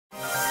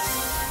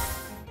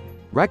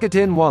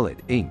Rakuten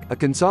Wallet, Inc., a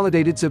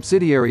consolidated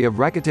subsidiary of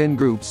Rakuten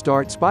Group,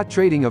 starts spot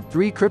trading of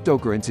 3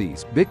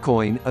 cryptocurrencies,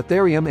 Bitcoin,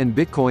 Ethereum and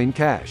Bitcoin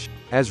Cash.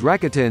 As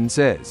Rakuten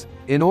says,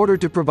 in order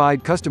to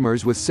provide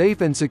customers with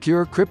safe and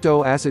secure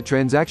crypto asset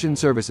transaction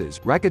services,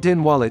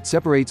 Rakuten Wallet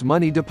separates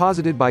money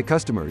deposited by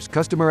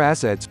customer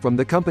assets from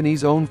the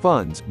company's own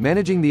funds,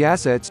 managing the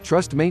assets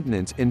trust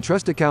maintenance in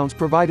trust accounts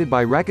provided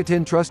by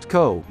Rakuten Trust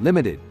Co.,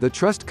 Limited, the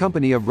trust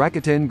company of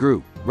Rakuten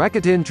Group.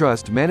 Rakuten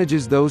Trust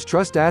manages those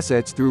trust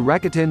assets through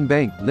Rakuten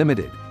Bank,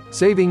 Limited.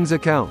 Savings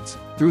accounts.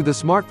 Through the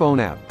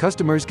smartphone app,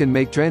 customers can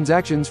make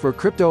transactions for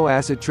crypto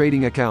asset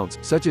trading accounts,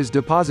 such as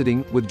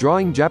depositing,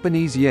 withdrawing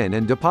Japanese yen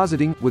and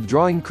depositing,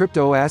 withdrawing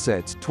crypto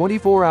assets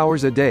 24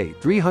 hours a day,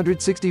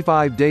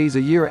 365 days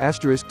a year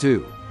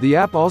 *2. The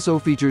app also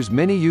features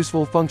many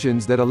useful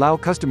functions that allow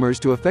customers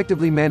to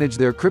effectively manage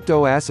their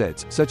crypto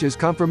assets, such as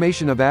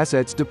confirmation of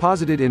assets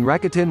deposited in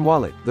Rakuten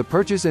Wallet, the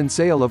purchase and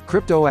sale of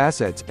crypto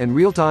assets, and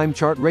real-time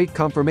chart rate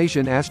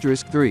confirmation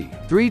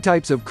 *3. 3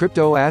 types of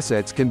crypto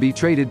assets can be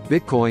traded: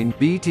 Bitcoin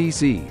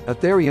 (BTC),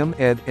 Ethereum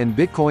 (ETH), and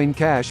Bitcoin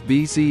Cash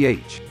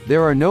 (BCH).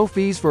 There are no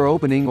fees for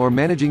opening or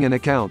managing an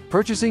account,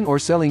 purchasing or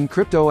selling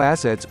crypto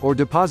assets, or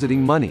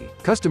depositing money.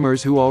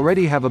 Customers who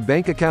already have a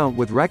bank account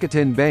with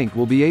Rakuten Bank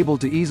will be able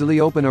to easily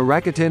open a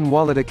Rakuten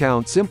Wallet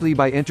account simply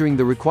by entering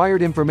the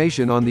required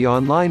information on the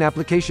online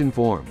application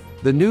form.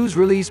 The news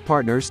release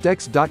partner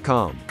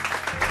stex.com.